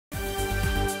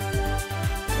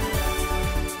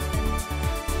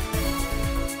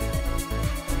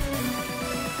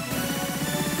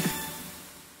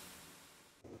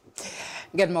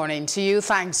Good morning to you.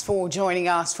 Thanks for joining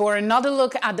us for another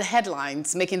look at the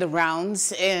headlines making the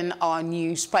rounds in our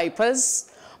newspapers.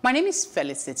 My name is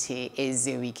Felicity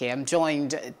Ezewuike. I'm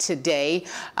joined today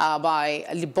by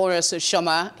Liborius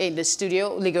Oshoma in the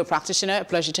studio, legal practitioner. A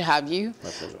pleasure to have you. My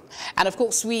pleasure. And of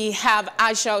course, we have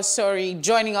Aisha Osori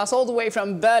joining us all the way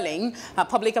from Berlin, a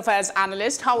public affairs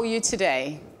analyst. How are you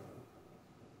today?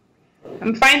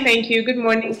 I'm fine, thank you. Good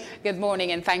morning. Good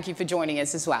morning, and thank you for joining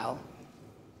us as well.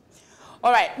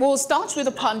 All right, we'll start with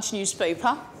the Punch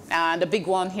newspaper. And the big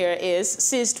one here is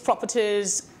seized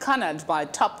properties cornered by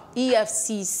top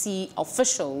EFCC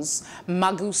officials,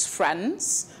 Magu's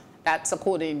friends. That's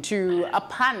according to a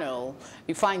panel.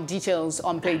 You find details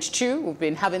on page 2. We've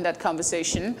been having that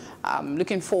conversation.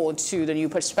 Looking forward to the new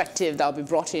perspective that will be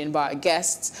brought in by our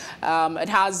guests. It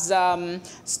has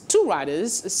 2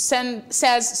 riders.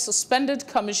 Says suspended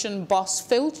commission boss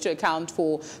failed to account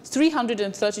for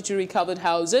 332 recovered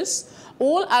houses.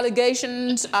 All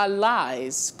allegations are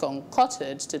lies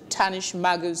concocted to tarnish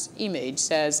Magu's image,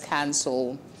 says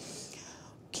counsel.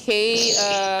 Okay,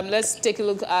 let's take a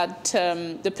look at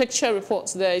the picture.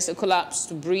 Reports there is a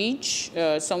collapsed bridge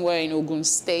somewhere in Ogun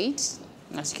State.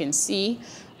 As you can see,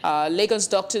 Lagos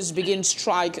doctors begin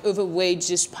strike over wage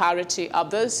disparity.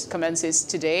 Others commences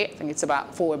today. I think it's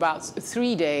for about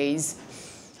 3 days.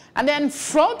 And then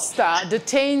fraudster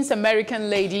detains American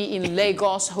lady in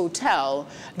Lagos hotel.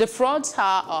 The frauds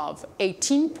are of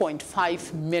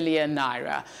 18.5 million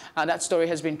naira. That story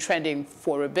has been trending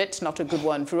for a bit, not a good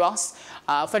one for us.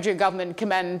 Federal government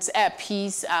commends air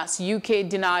peace as UK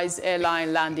denies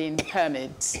airline landing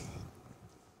permits.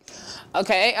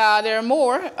 Okay, there are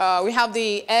more. We have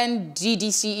the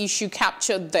NDDC issue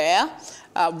captured there.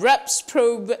 Reps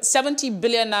probe 70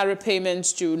 billion naira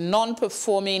payments to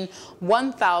non-performing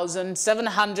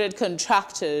 1,700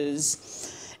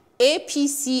 contractors.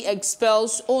 APC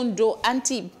expels Ondo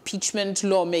anti-impeachment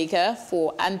lawmaker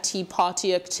for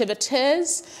anti-party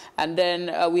activities. And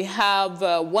then we have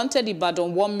wanted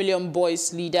Ibadan 1 million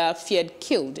boys leader feared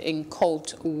killed in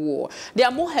cult war. There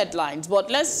are more headlines, but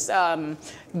let's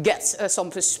get some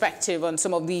perspective on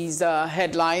some of these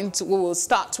headlines. We will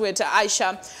start with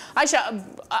Aisha. Aisha,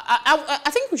 I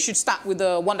think we should start with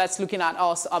the one that's looking at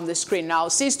us on the screen now.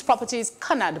 Seized properties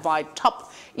cornered by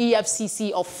top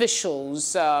EFCC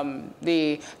officials.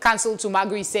 The counsel to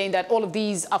Magu is saying that all of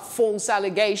these are false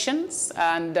allegations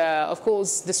and, of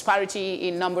course, disparity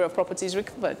in number of properties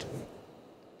recovered.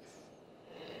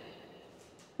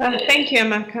 Thank you,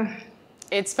 Amaka.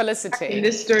 It's Felicity. In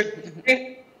this story,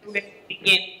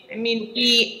 begin. I mean,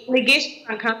 the allegation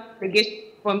and counter-allegation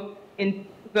from in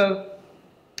the.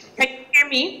 Can you hear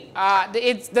me?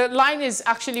 The line is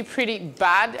actually pretty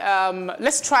bad.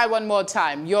 Let's try one more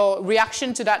time. Your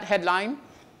reaction to that headline?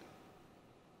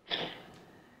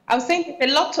 I was saying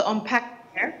there's a lot to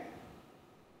unpack here.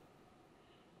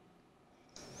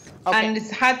 Okay. And it's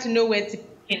hard to know where to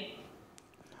begin.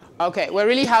 Okay, we're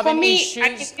really having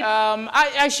issues.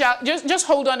 Aisha, just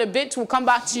hold on a bit. We'll come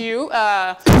back to you.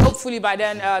 Hopefully by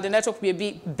then the network will be a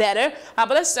bit better. But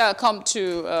let's come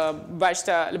to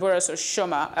Barrister Liborius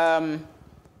Oshoma.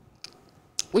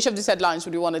 Which of these headlines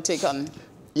would you want to take on?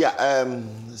 Yeah,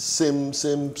 same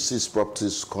seized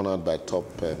properties cornered by top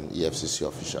EFCC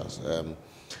officials.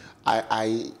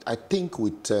 I think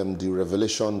with the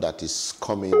revelation that is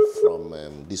coming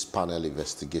from this panel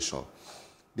investigation,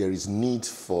 there is need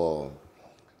for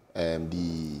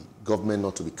the government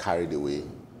not to be carried away,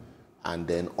 and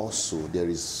then also there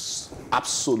is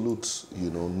absolute,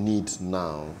 need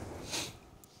now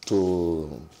for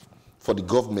the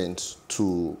government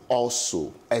to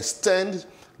also extend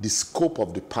the scope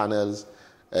of the panel's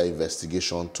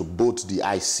investigation to both the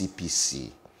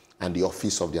ICPC and the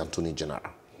Office of the Attorney General,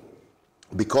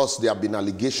 because there have been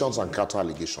allegations and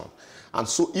counter-allegations. And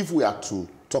so if we are to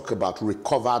talk about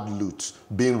recovered loot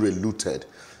being relooted,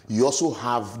 you also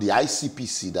have the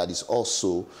ICPC that is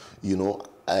also,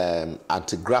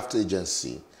 anti-graft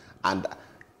agency. And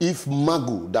if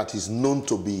Magu, that is known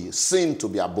to be, seen to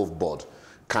be above board,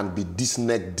 can be this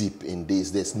neck deep in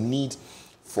this, there's need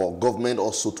for government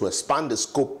also to expand the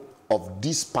scope of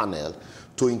this panel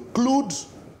to include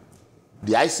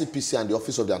the ICPC and the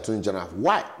Office of the Attorney General.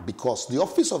 Why? Because the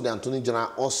Office of the Attorney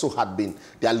General also had been,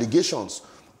 the allegations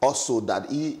also that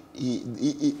he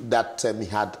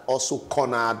had also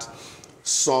cornered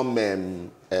some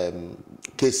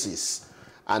cases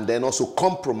and then also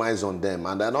compromised on them.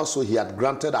 And then also he had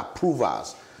granted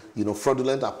approvals,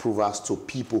 fraudulent approvals to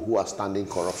people who are standing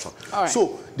corruption. All right.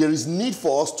 So there is need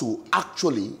for us to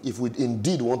actually, if we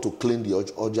indeed want to clean the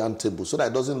urgent table, so that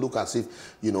it doesn't look as if,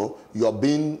 you're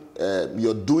doing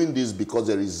this because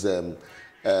there is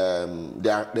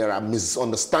there are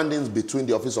misunderstandings between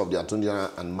the Office of the Attorney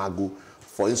General and Magu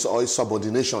for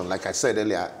insubordination, like I said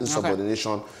earlier,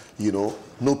 insubordination, you know,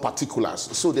 no particulars.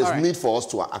 So there's need for us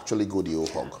to actually go the whole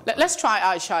hog. Let's try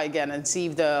Aisha again and see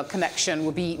if the connection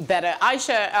will be better.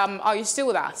 Aisha, are you still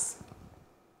with us?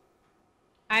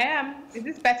 I am. Is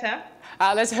this better?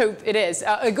 Let's hope it is.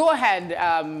 Go ahead.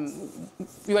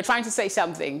 You were trying to say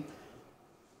something.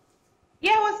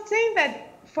 Yeah, I was saying that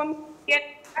from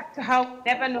get back to how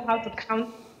never know how to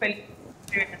count.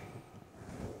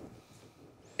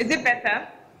 Is it better?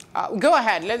 Go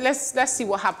ahead. Let's see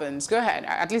what happens. Go ahead.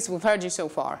 At least we've heard you so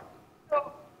far.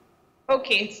 So,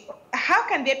 okay. So how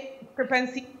can there be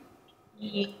discrepancy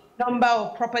in the number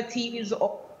of properties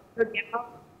or the amount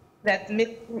that's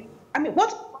missing? I mean,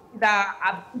 what is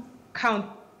our count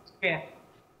here?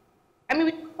 I mean,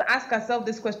 we have to ask ourselves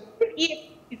this question. If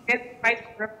EFCC is there to fight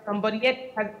for somebody,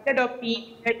 yet has set up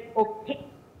being an opaque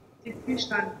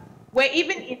institution where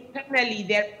even internally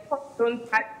their reports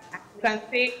don't pass, you can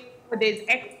say, oh, there's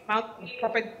X amount of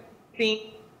property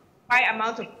missing, Y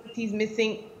amount of properties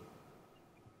missing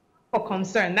for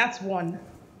concern. That's one.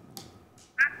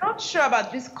 I'm not sure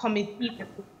about this committee that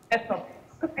will set up.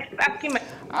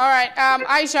 All right,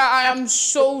 Aisha, I am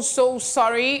so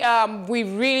sorry. We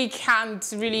really can't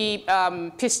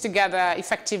piece together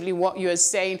effectively what you are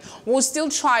saying. We'll still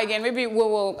try again. Maybe we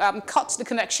will cut the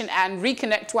connection and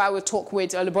reconnect while we talk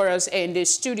with laborers in the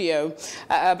studio.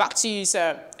 Back to you,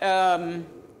 sir.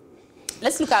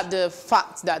 Let's look at the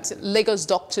fact that Lagos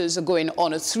doctors are going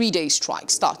on a 3-day strike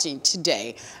starting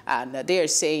today, and they are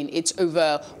saying it's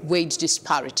over wage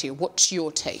disparity. What's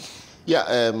your take?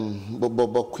 Yeah,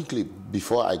 but quickly,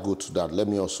 before I go to that, let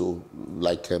me also,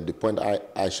 like the point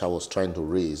Aisha was trying to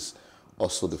raise,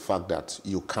 also the fact that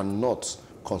you cannot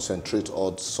concentrate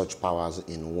all such powers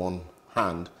in one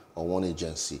hand or one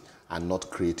agency and not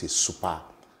create a super,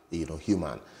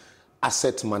 human.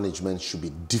 Asset management should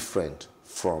be different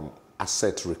from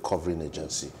asset recovering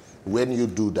agency. When you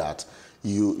do that,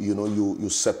 you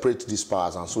separate these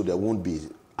powers, and so there won't be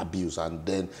abuse, and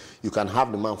then you can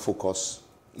have the man focus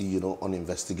on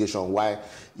investigation. Why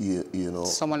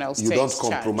someone else you don't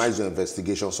charge. compromise your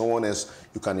investigation. Someone else,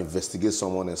 you can investigate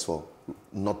someone else for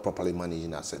not properly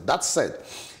managing assets. That said,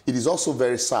 it is also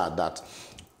very sad that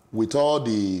with all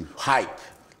the hype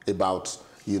about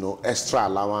extra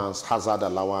allowance, hazard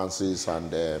allowances, and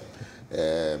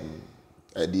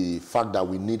the fact that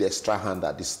we need extra hand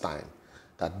at this time,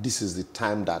 that this is the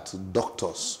time that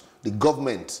doctors, the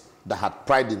government that had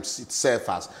prided itself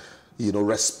as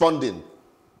responding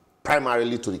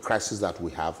primarily to the crisis that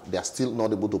we have, they are still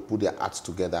not able to put their acts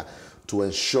together to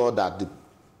ensure that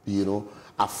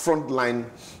our frontline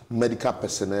medical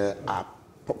personnel are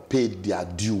paid their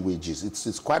due wages.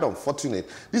 It's quite unfortunate.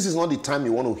 This is not the time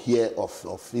you want to hear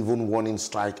of even warning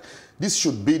strike. This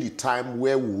should be the time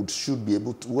where we should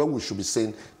be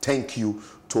saying thank you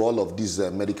to all of these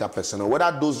medical personnel,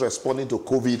 whether those responding to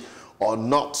COVID or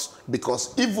not,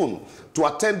 because even to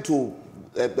attend to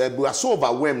we are so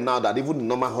overwhelmed now that even the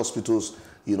normal hospitals,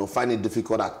 find it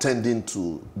difficult attending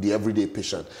to the everyday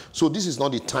patient. So this is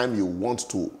not the time you want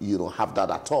to, have that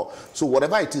at all. So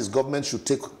whatever it is, government should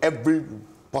take every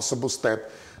possible step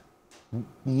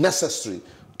necessary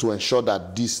to ensure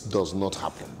that this does not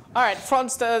happen. All right,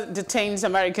 fraudster detains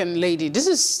American lady. This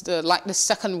is like the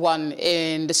second one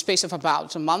in the space of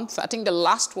about a month. I think the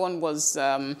last one was,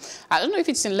 I don't know if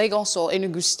it's in Lagos or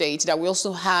Enugu State, that we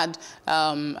also had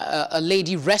a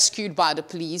lady rescued by the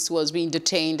police, was being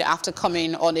detained after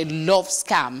coming on a love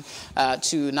scam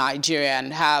to Nigeria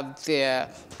and have their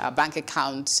bank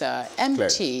accounts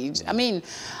emptied. Clear. I mean,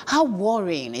 how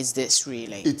worrying is this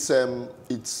really?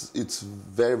 It's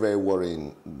very, very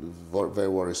worrying, very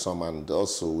worrisome, and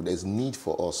also there's need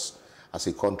for us as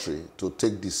a country to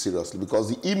take this seriously, because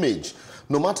the image,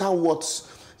 no matter what,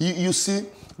 you see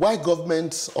why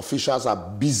government officials are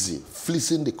busy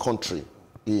fleecing the country,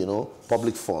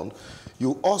 public fund,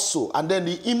 you also, and then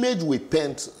the image we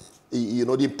paint,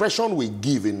 the impression we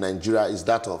give in Nigeria is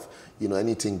that of,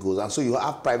 anything goes. And so you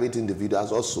have private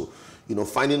individuals also,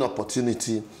 finding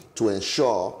opportunity to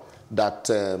ensure that,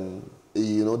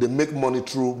 they make money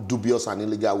through dubious and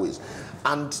illegal ways.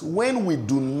 And when we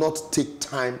do not take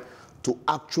time to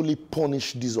actually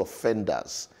punish these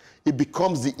offenders, it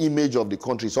becomes the image of the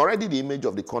country. It's already the image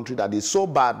of the country that is so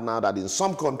bad now that in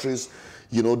some countries,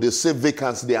 they say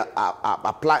vacancy, they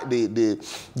apply,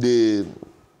 they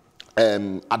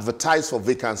advertise for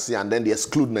vacancy, and then they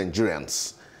exclude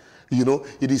Nigerians.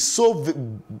 It is so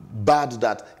bad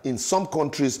that in some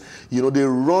countries, they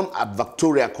run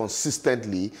advertorial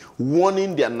consistently,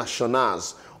 warning their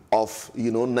nationals of,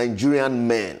 Nigerian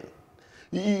men.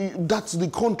 That the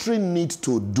country needs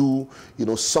to do,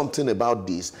 something about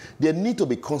this. There need to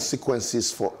be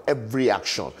consequences for every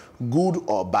action, good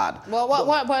or bad. Well,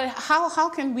 but how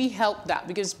can we help that?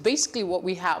 Because basically what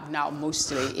we have now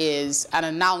mostly is an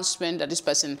announcement that this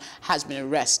person has been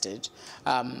arrested.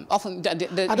 Often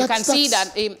you can see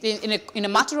that in a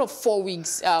matter of 4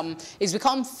 weeks, it's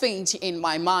become faint in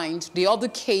my mind. The other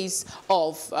case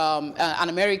of an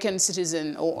American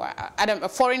citizen or a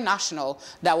foreign national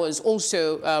that was also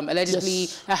allegedly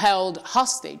held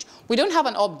hostage. We don't have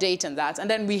an update on that. And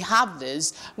then we have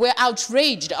this. We're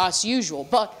outraged as usual.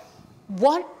 But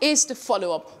what is the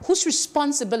follow-up? Whose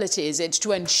responsibility is it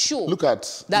to ensure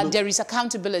that there is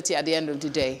accountability at the end of the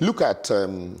day? Look at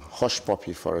Hush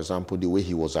Puppy, for example, the way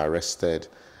he was arrested.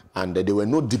 And there were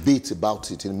no debates about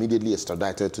it. Immediately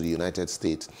extradited to the United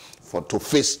States to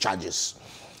face charges.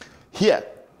 Here,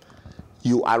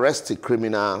 you arrest a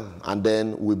criminal, and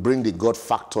then we bring the God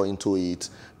factor into it,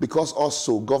 because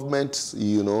also government,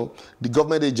 the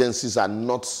government agencies are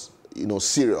not,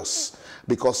 serious,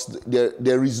 because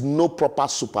there is no proper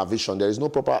supervision, there is no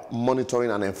proper monitoring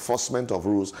and enforcement of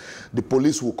rules. The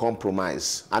police will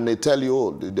compromise, and they tell you,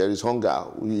 oh, there is hunger.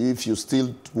 If you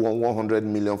steal 100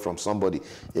 million from somebody,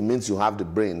 it means you have the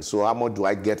brain. So how much do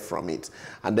I get from it?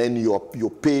 And then you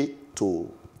pay to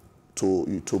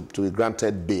be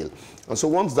granted bail. And so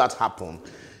once that happens,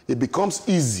 it becomes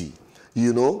easy,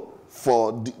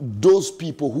 for those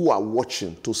people who are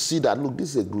watching to see that, look,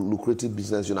 this is a lucrative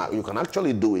business, you can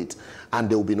actually do it, and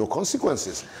there will be no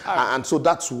consequences. Right. And so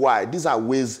that's why these are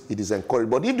ways it is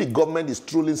encouraged. But if the government is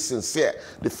truly sincere,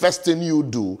 the first thing you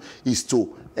do is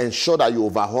to ensure that you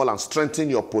overhaul and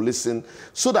strengthen your policing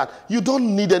so that you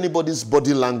don't need anybody's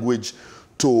body language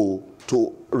to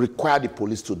require the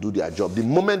police to do their job. The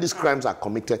moment these crimes are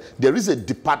committed, there is a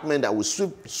department that will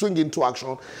swing into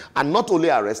action and not only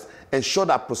arrest, ensure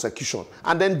that prosecution,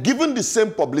 and then given the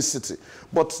same publicity.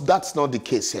 But that's not the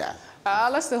case here.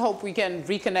 Let's hope we can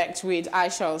reconnect with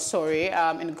Aisha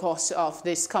Osori in the course of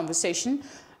this conversation.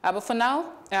 But for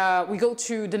now, we go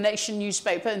to the Nation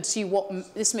newspaper and see what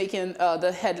is making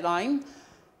the headline.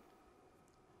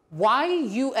 Why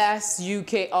US,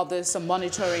 UK, others are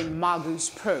monitoring Magu's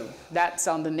probe. That's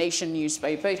on the Nation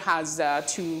newspaper. It has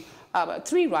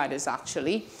three writers,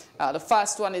 actually. The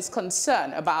first one is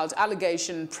concern about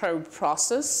allegation probe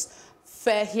process,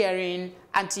 fair hearing,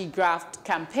 anti-graft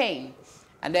campaign.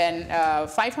 And then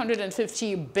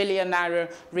 550 billion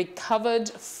naira recovered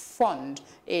fund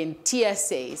in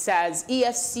TSA, says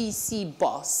EFCC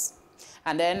boss.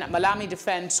 And then Malami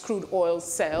defends crude oil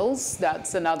sales.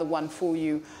 That's another one for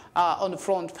you on the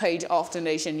front page of the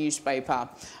Nation newspaper.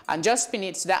 And just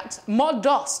beneath that, more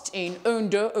dust in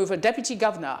Ondo over Deputy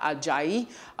Governor Ajayi.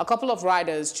 A couple of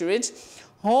riders to it.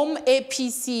 Home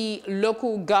APC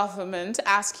local government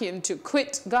ask him to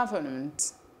quit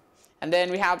government. And then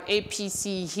we have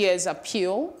APC hears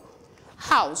appeal.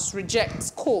 House rejects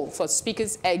call for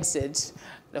Speaker's exit.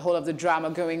 The whole of the drama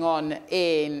going on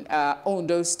in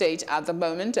Ondo State at the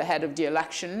moment ahead of the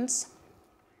elections.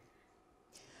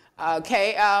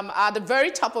 Okay, at the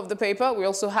very top of the paper, we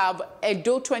also have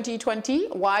Edo 2020,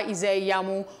 why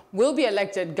Yamu will be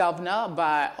elected governor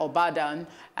by Obadan.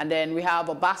 And then we have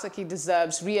Obaseki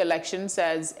deserves re-election,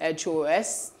 says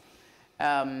HOS.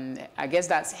 I guess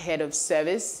that's head of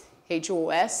service,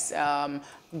 HOS.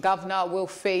 Governor will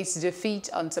face defeat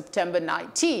on September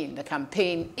 19. The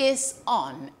campaign is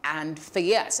on and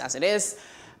fierce as it is.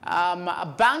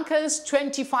 Bankers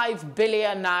 25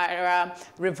 billion naira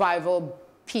revival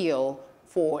appeal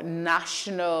for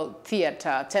National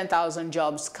Theatre. 10,000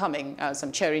 jobs coming.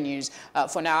 Some cherry news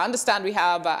for now. I understand we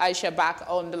have Aisha back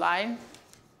on the line.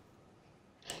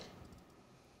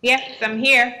 Yes, I'm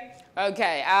here.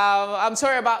 Okay, I'm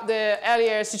sorry about the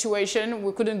earlier situation.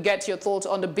 We couldn't get your thoughts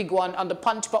on the big one on the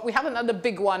Punch, but we have another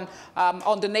big one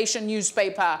on the Nation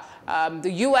newspaper.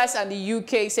 The US and the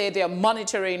UK say they are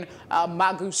monitoring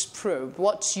Magu's probe.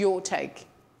 What's your take?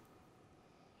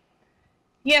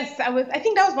 Yes, I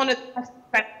think that was one of the first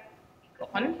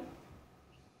on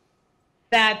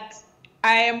that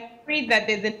I am afraid that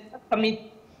there's a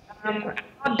committee. I'm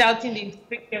not doubting the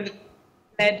integrity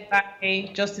led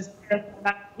by Justice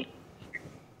Ezewuike.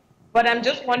 But I'm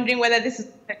just wondering whether this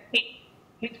is the case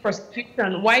with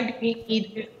prosecution. Why do we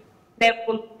need this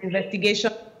level of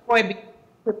investigation for a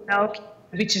criminal,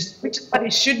 which is what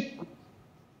it should be?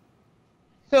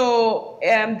 So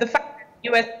the fact that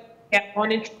the US are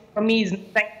monitoring for me is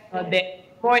not they're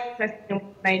more interested in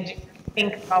what Nigerians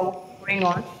think about what's going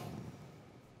on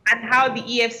and how the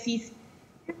EFCC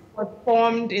was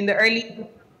formed in the early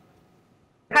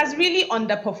has really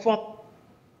underperformed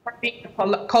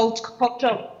the culture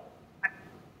of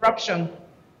corruption.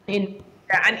 in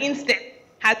and instead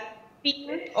has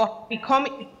been or become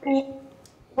a tool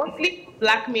mostly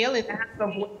blackmail in the hands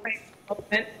of welfare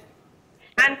government,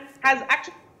 and has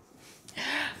actually.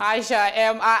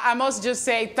 Aisha, I must just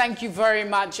say thank you very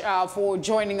much for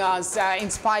joining us in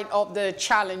spite of the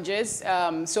challenges,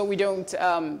 so we don't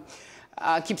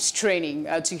keep straining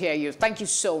to hear you. Thank you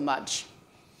so much.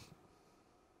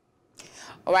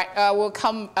 All right, we'll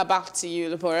come back to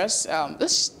you, Leporus.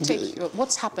 Let's take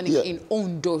what's happening in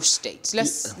Ondo State.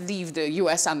 Let's leave the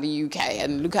US and the UK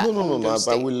and look at Ondo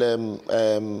State. I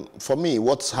will, for me,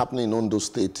 what's happening in Ondo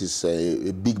State is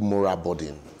a big moral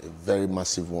burden, a very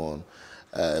massive one,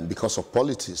 because of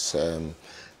politics.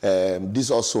 This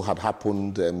also had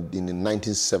happened in the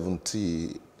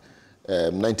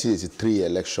 1983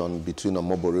 election between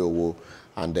Omobore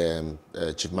and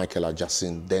Chief Michael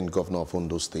Ajasin, then governor of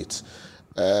Ondo State.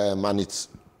 And it's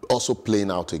also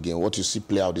playing out again. What you see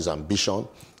play out is ambition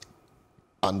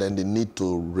and then the need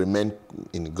to remain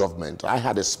in government. I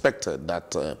had expected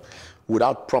that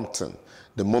without prompting,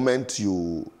 the moment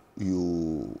you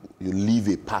leave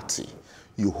a party,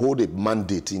 you hold a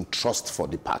mandate in trust for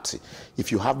the party.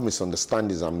 If you have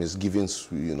misunderstandings and misgivings,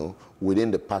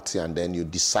 within the party, and then you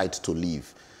decide to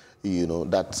leave,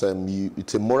 that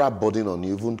it's a moral burden on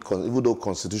you, even though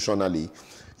constitutionally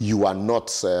you are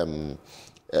not,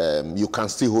 you can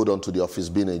still hold on to the office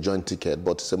being a joint ticket,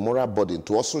 but it's a moral burden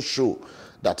to also show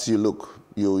that you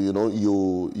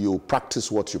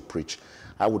practice what you preach.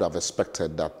 I would have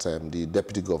expected that the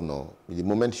deputy governor, the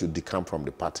moment you decamp from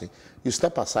the party, you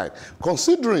step aside.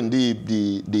 Considering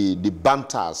the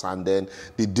banters and then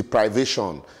the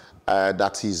deprivation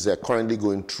that he's currently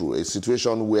going through, a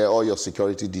situation where all your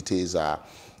security details are,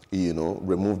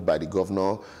 removed by the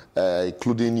governor,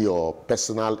 including your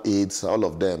personal aides, all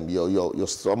of them, you're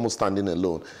almost standing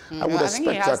alone. I would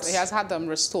expect that he has had them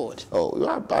restored. Oh,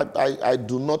 I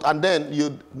do not. And then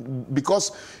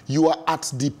because you are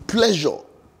at the pleasure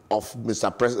of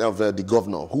Mr. President, of the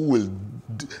governor, who will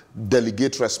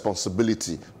delegate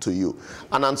responsibility to you.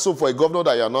 And so for a governor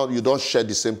that you don't share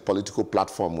the same political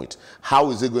platform with,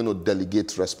 how is he going to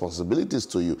delegate responsibilities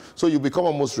to you? So you become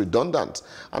almost redundant.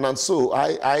 And so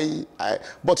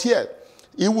but here,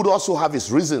 he would also have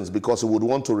his reasons, because he would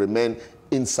want to remain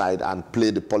inside and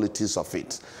play the politics of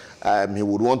it. He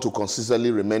would want to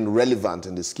consistently remain relevant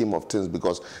in the scheme of things,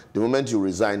 because the moment you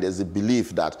resign, there's a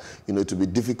belief that it will be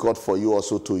difficult for you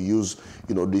also to use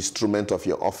the instrument of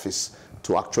your office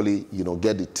to actually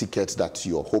get the ticket that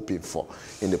you're hoping for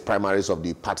in the primaries of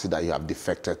the party that you have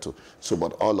defected to. So,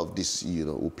 but all of this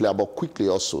will play about quickly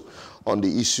also on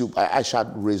the issue. I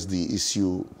should raise the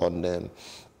issue on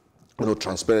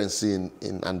transparency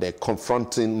and they're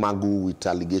confronting Magu with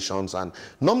allegations. And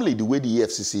normally the way the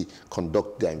EFCC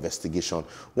conduct their investigation,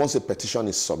 once a petition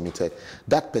is submitted,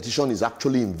 that petition is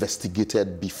actually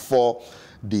investigated before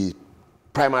the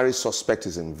primary suspect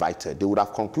is invited. They would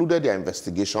have concluded their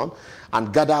investigation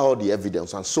and gather all the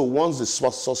evidence. And so once the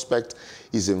suspect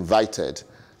is invited,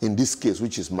 in this case,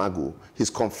 which is Magu, he's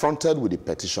confronted with the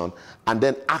petition and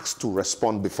then asked to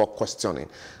respond before questioning.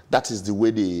 That is the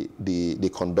way they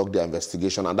conduct their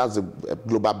investigation, and that's the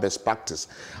global best practice.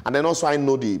 And then also I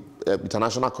know the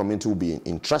international community will be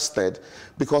interested,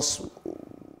 because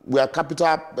we are a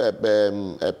capital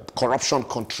corruption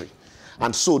country.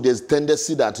 And so there's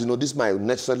tendency that, this might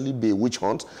necessarily be a witch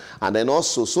hunt. And then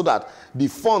also so that the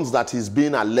funds that is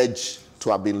being alleged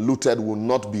to have been looted will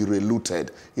not be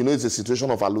relooted. It's a situation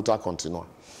of a looter continua.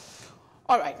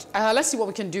 All right, let's see what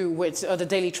we can do with the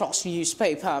Daily Trust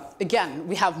newspaper. Again,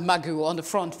 we have Magu on the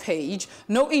front page.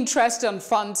 No interest on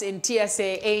funds in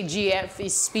TSA, AGF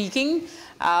is speaking.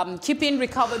 Keeping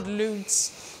recovered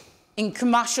loot in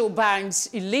commercial banks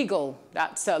illegal.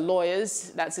 That's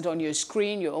lawyers. That's it on your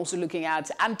screen. You're also looking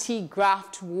at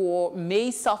anti-graft war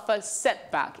may suffer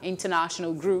setback.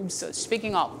 International groups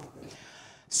speaking up.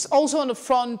 Also on the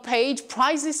front page,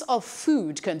 prices of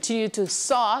food continue to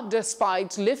soar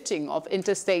despite lifting of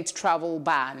interstate travel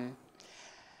ban.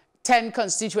 10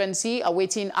 constituency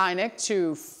awaiting INEC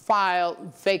to file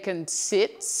vacant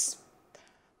seats.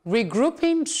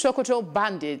 Regrouping Sokoto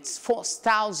bandits force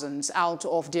thousands out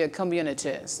of their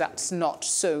communities. That's not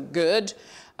so good.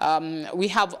 We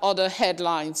have other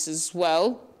headlines as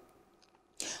well.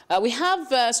 We have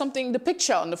the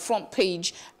picture on the front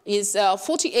page is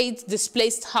 48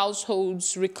 displaced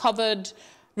households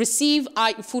receive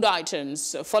food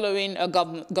items following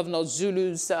Governor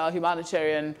Zulu's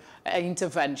humanitarian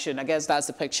intervention. I guess that's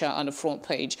the picture on the front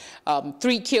page.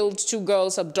 3 killed, 2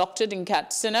 girls abducted in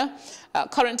Katsina.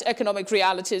 Current economic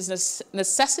realities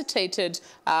necessitated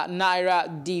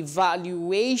Naira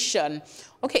devaluation.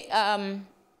 Okay,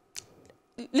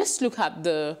 let's look at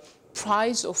the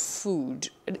price of food.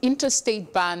 An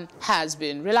interstate ban has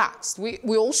been relaxed. We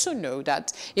also know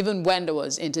that even when there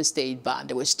was interstate ban,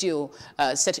 there was still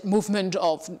movement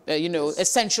of,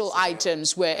 essential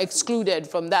items were excluded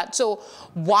from that. So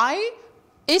why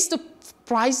is the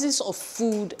prices of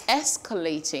food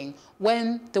escalating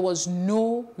when there was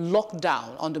no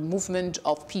lockdown on the movement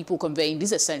of people conveying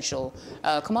these essential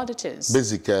commodities?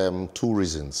 Basic two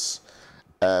reasons.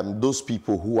 Those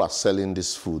people who are selling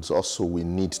these foods also will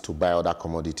need to buy other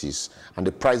commodities, and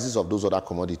the prices of those other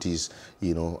commodities,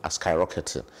 are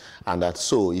skyrocketing. And that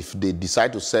so if they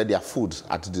decide to sell their food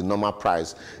at the normal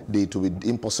price, it will be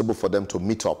impossible for them to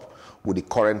meet up with the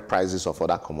current prices of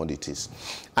other commodities.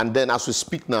 And then as we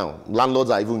speak now, landlords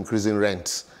are even increasing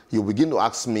rent. You begin to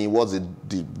ask me what's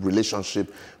the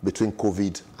relationship between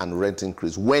COVID and rent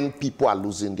increase when people are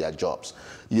losing their jobs,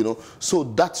 So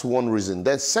that's one reason.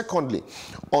 Then secondly,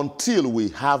 until we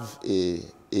have a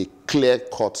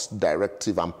clear-cut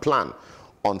directive and plan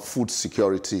on food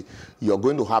security, you're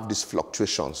going to have these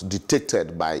fluctuations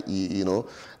detected by, the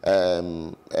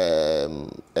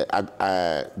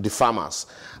farmers.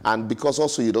 And because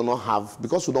also we don't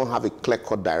have a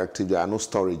clear-cut directive, there are no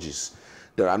storages.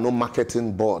 There are no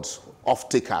marketing boards,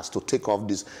 off-takers to take off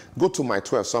this. Go to my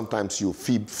 12, sometimes you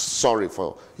feel sorry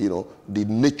for, the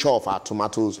nature of our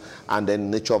tomatoes and then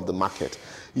nature of the market.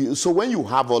 So when you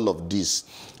have all of this,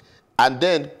 and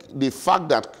then the fact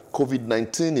that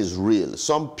COVID-19 is real,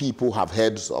 some people have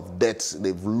heard of deaths,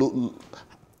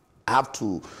 have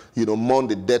to, mourn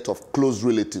the death of close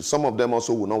relatives. Some of them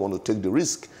also will not want to take the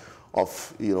risk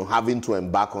of having to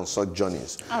embark on such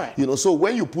journeys. All right. So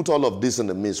when you put all of this in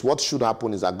the midst, what should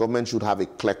happen is that government should have a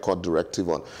clear-cut directive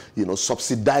on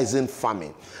subsidizing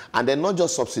farming. And then not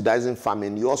just subsidizing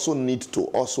farming, you also need to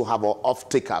also have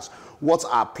off-takers. What's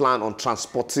our plan on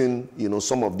transporting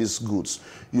some of these goods?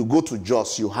 You go to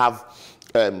Jos, you have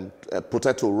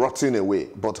potato rotting away,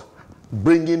 but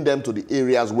bringing them to the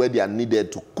areas where they are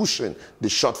needed to cushion the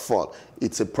shortfall,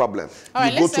 it's a problem. All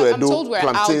right, you go to Edo, I'm told we're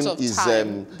plantain out of is,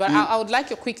 time, but I would like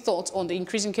your quick thoughts on the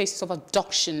increasing cases of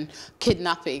abduction,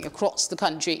 kidnapping across the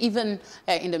country, even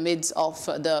in the midst of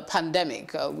the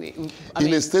pandemic. What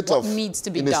needs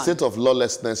to be done? In a state of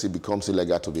lawlessness, it becomes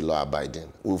illegal to be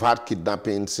law-abiding. We've had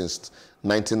kidnapping since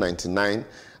 1999.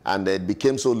 And it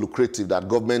became so lucrative that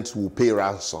government will pay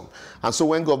ransom. And so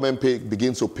when government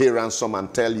begins to pay ransom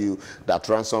and tell you that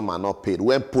ransom are not paid,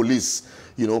 when police,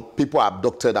 people are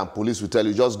abducted and police will tell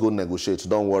you, just go negotiate,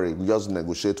 don't worry, we just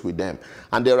negotiate with them.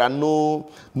 And there are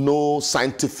no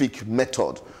scientific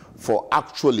method for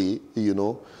actually,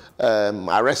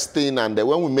 arresting, and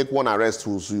when we make one arrest,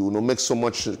 make so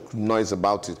much noise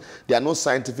about it. There are no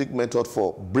scientific method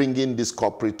for bringing this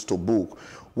culprit to book.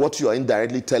 What you are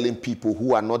indirectly telling people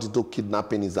who are not into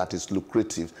kidnapping is that it's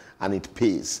lucrative and it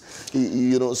pays.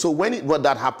 So when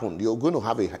that happened, you're going to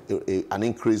have an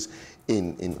increase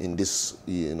in this,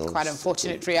 Quite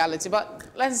unfortunate reality, but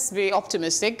let's be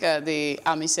optimistic. The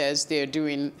army says they're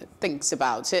doing things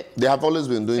about it. They have always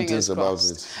been doing things about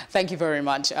it. Thank you very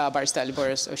much, Barrister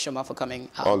Boris Oshoma, for coming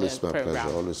on the program.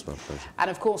 Always my pleasure. And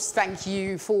of course, thank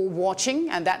you for watching.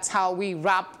 And that's how we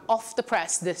wrap off the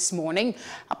press this morning.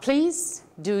 Please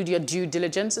do your due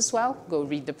diligence as well. Go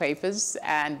read the papers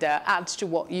and add to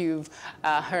what you've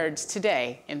heard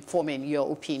today, informing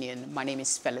your opinion. My name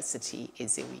is Felicity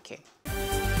Ezewuike.